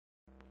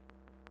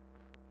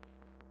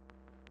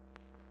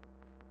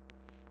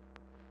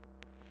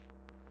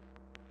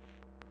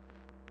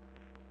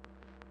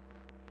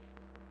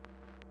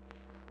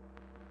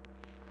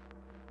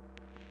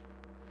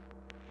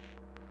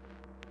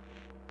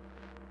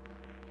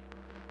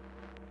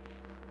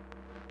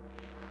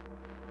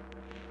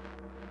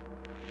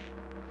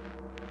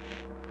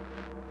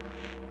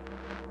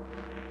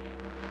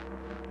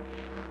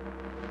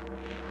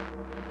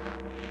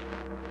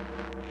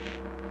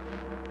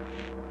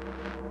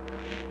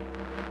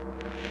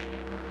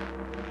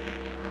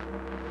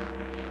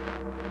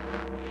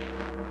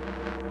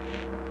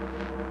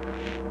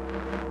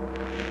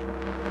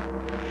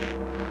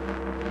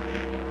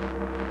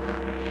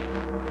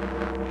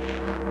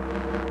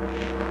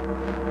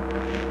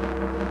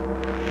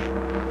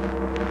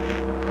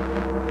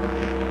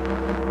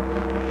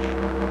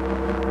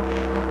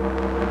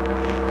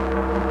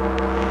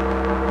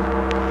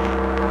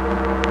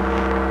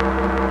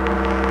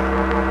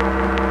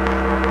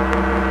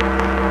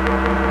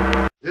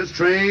This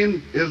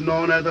train is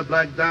known as the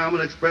Black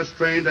Diamond Express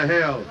train to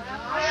hell.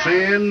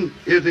 Sin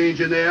is the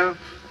engineer,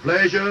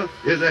 pleasure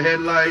is the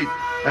headlight,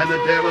 and the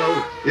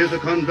devil is the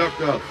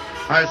conductor.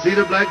 I see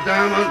the Black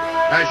Diamond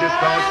as she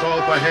starts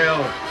off for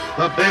hell.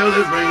 The bell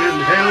is ringing,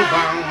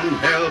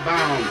 hellbound,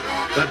 hellbound.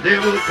 The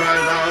devil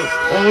cries out,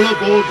 all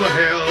aboard for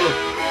hell.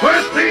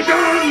 First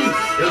station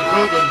is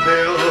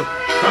Drunkersville.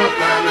 Stop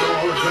line and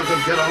all the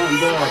drunkards get on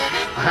board.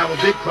 I have a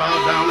big crowd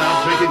down there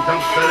drinking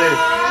Dump Steady,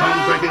 some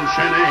drinking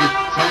Shenny,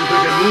 some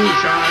drinking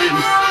Moonshine,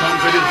 some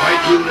drinking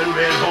White Mule and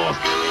Red Horse.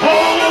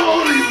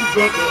 All you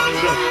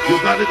drunkards, you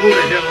got to go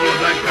to hell on the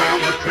Black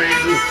Diamond train.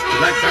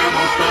 Black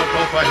Diamond starts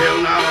off for hell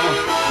now.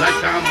 Black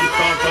Diamond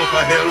starts off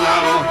for hell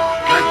now.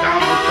 Black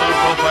Diamond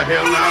starts off for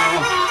hell now.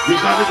 You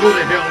got to go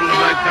to hell on the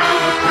Black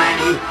Diamond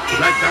train.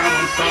 Black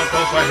Diamond starts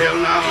off for hell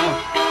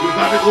now. You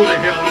got to go to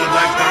hell on the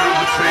Black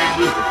Diamond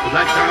train.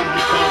 Black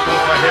Diamond starts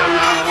off for hell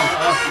now.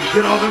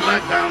 Get on the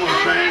Black Diamond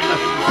train.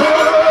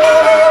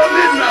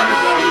 Midnight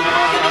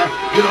runner.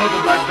 Get on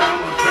the Black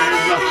Diamond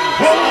train.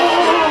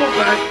 Oh,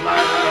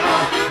 backslider.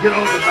 Get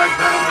on the Black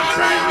Diamond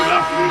train.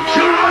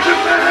 Shoot on your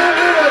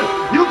bed.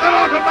 You got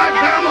on the Black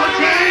Diamond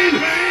train.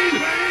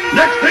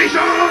 Next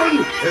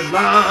station is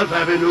Mars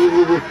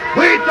Avenue.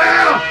 Wait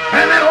there,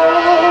 and let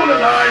all the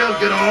liars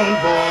get on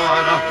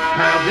board.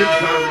 Have this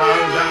kind of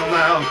liars down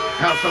there.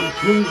 Have some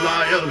smooth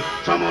liars,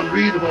 some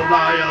unreadable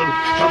liars,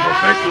 some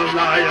professional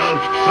liars,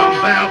 some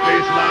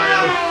bare-faced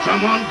liars,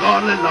 some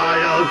ungodly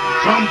liars,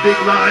 some big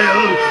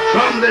liars,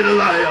 some little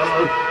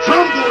liars,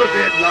 some go to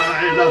bed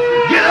line.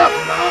 Get up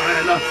line.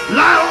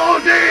 Lie all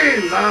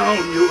day. Lie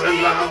on you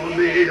and lie on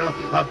me.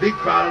 A big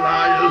crowd of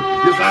liars.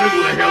 You gotta go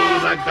to hell on the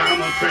Black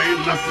Diamond train.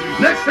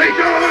 Next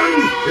station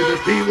is the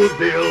Seawolf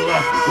Bill.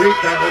 Wait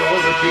there, let all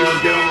the seals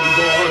get on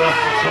board.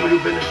 Some of you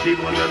been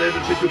deceived one that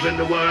ever since you've been in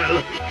the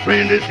world.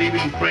 Friend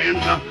deceiving friend,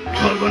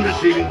 husband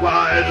deceiving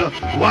wife,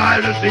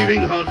 wife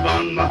deceiving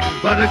husband.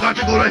 But they got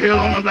to go to hell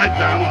on the Black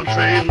Diamond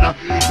train.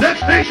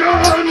 Next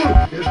station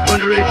is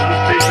Conjuration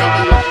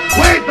Station.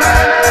 Wait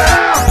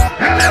there,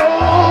 and let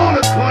all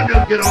the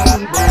conjures get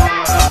on board.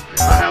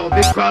 I have a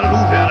big crowd of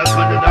Louisiana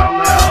conjure down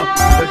there.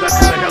 They got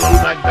to the hell on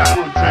the Black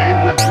Diamond train.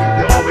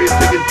 They're always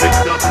taking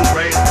fixed up and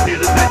brains,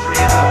 tears and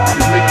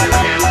matches, making his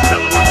hands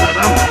sell one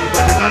another.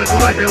 But you gotta go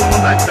to hell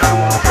on that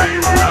Diamond train.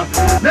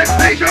 Next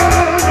station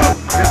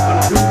is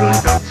Confusion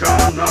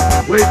Junction.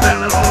 Wait there,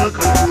 let all the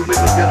confused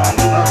makers get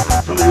on.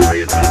 Some of you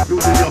raised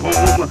confused in your home,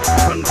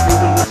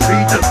 confused in the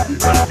street,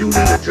 confused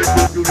in the church,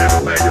 confused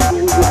everywhere you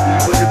go.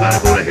 But you gotta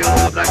go to hell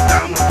on the Black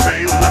Diamond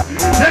train.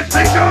 Next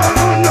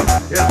station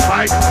is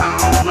Fight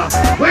Town.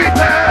 Wait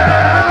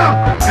there,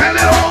 and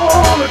let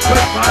all the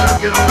church fighters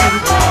get on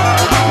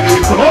board.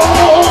 But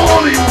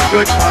all you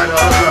church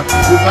fighters,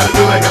 you gotta go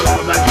to hell on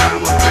the Black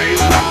Diamond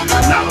train.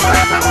 Now the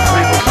Black Diamond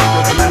train will start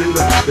recommending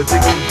the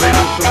big old train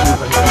of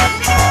stones ahead.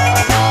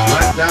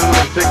 Black Diamond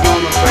is taking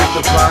on a great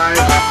supply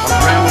of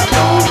bramble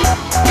stones.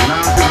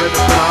 Now she's ready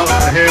to put out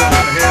the hell,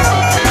 the hell,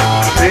 the hell.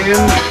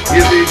 Sin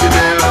is the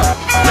engineer,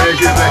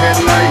 pleasure is the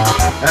headlight,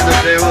 and the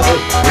devil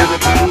is the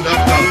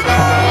conductor.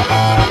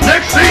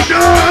 Next station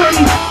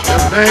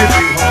is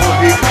Dancing Hall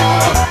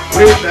Decor.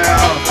 Wait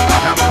there,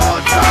 have a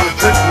hard time to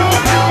trick you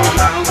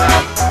down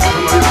there.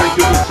 Some of you think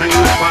you can sing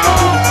the choir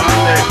on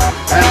Sunday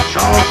and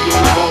Charleston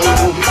on the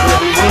ballroom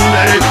every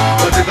Monday,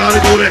 but you gotta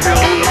go to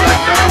hell on the Black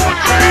Diamond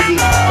train.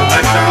 The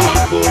Black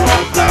Diamond pull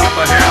off down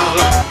for hell.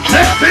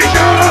 Next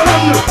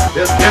station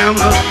is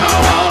Gambler's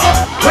Tower.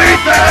 Wait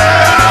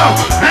there,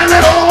 and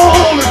let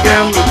all the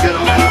gamblers get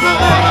on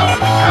board.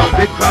 Have a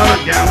big crowd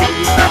of gamblers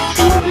who stop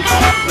shooting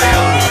pop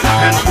players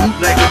and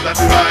bootleggers that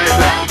ride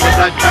the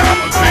Black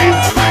Diamond train.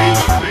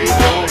 You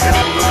all get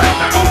on the Black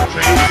Diamond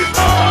train. You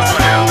start off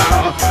for hell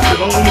now. You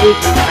all move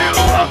to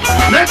hell.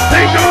 Next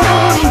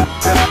station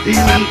is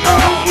Demon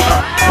Town.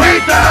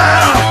 Wait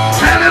there,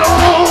 and let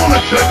all the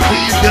church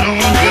please get on,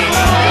 get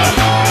on, get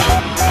on.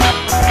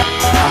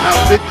 I have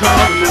a big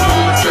crowd of members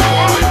in the church who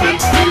always been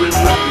stealing.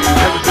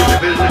 Ever since they've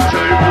been in the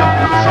church,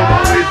 some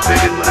always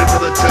begging money for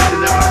the church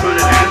and never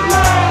turning handles.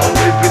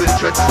 Always giving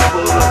church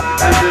supper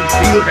and then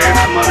steal half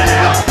the money.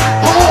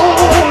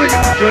 Oh, you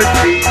church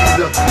thieves,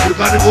 you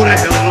got to go to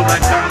hell on the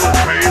Black Diamond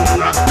train.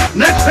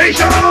 Next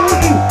station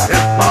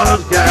is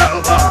Potter's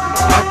Gal.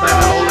 Stop there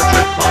and all the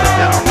church fathers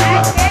get on.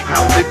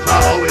 How big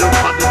crowd always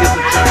pot against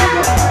the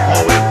church,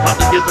 always pot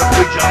against the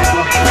preacher,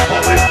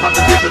 always pot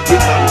against the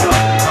deacon,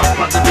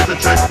 pot against the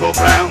church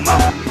program,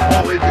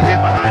 always be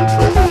here behind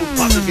closed,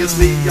 pot against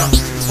me.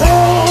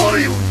 Oh,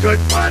 you church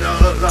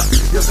fighters,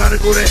 you gotta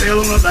go to hell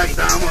on the Black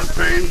Diamond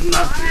train.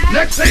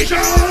 Next station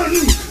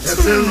is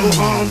Little No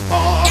Harm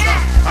Park.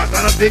 I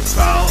got a big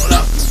crowd,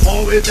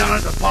 always down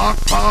at the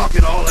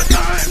parking all the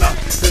time.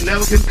 They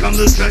never can come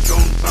to church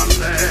on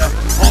Sunday,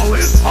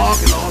 always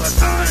parking all the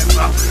time.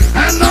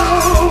 And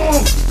now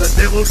the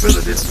devil tries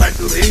to distract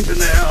to the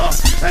engineer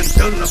and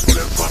tell them to put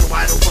his front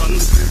wide open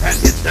and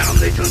hit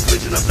damnation,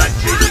 switching a black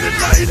shade of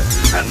midnight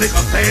and make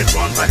a bad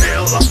run for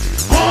hell.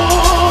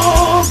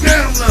 Oh,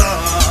 gambler,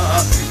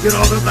 get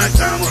on the Black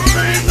Diamond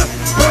train.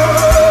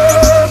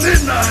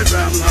 Midnight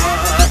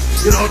rambler,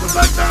 You know the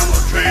black diamond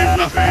train.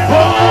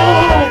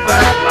 Oh,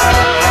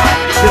 backslider.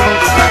 You know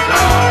the black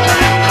diamond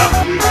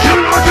train.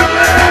 Children on your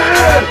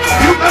bed.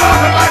 You got on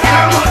the black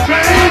diamond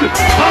train.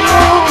 A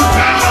long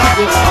time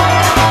ago.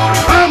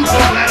 I'm so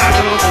glad I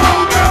got a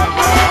long time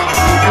ago.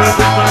 And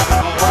it's like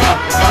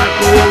my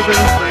fool's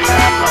been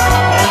singing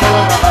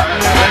all of my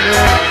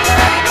head.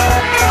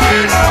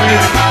 And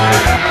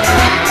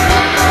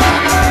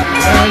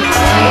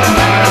all of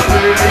my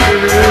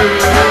fears.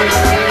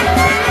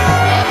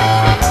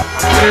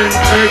 And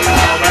take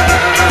my back.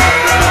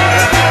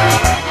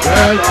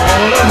 And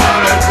all of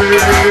my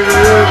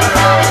fears.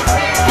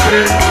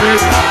 And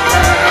take my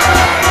back.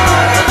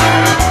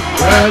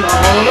 And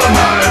all of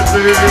my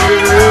fears.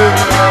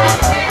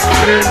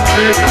 And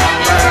take my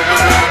back.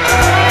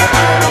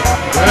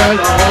 And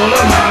all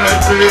of my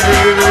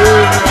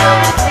fears.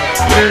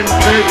 And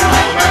take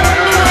my back.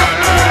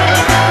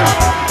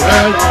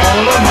 And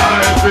all of my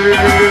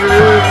fears.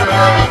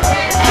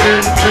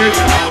 And take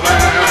my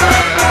back.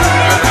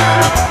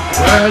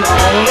 And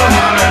all of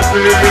my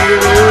fears.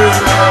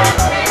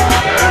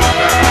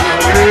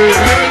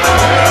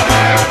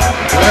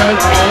 And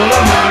all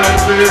of my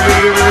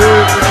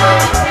fears.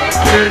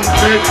 And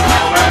take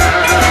my back.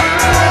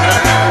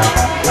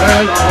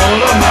 And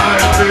all of my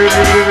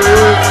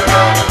fears.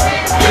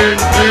 And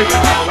take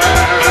my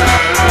back.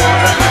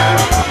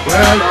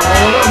 And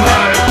all of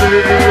my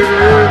fears.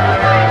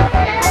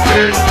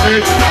 And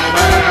take my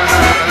back.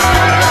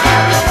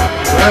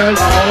 And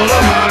all of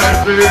my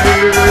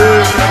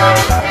fears.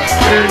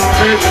 And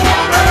take my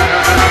back.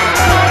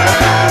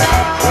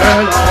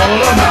 And all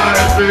of my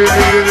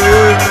fears.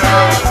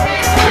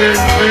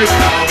 And take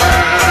my back.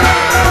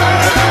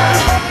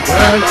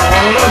 And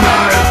all of my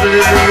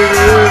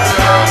fears.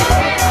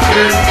 And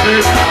take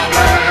my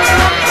back.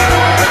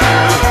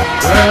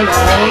 And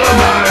all of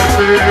my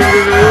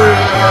fears.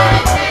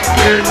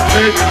 And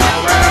take my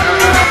back.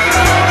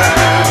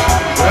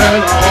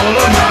 And all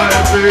of my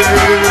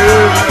fears.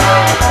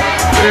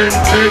 And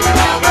take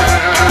my back.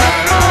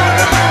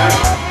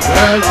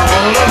 And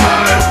all of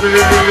my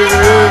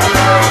fears.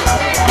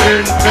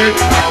 And take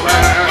my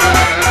back.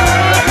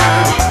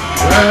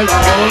 And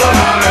all of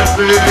my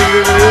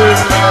fears.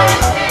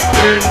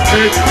 And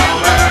take my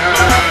back.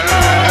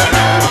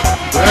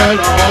 And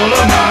all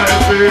of my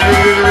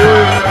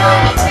fears.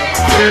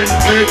 And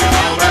take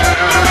my back.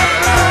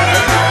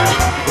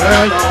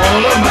 And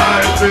all of my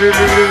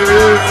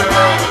fears.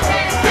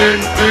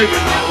 And take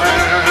my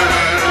back.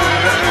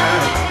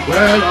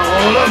 And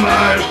all of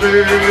my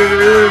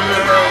fears.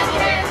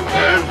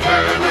 And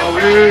turn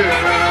away.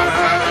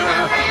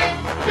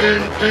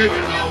 And take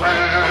my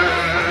back.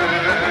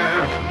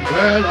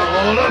 And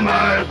all of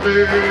my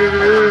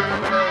fears.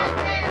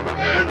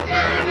 And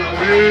turn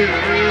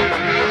away.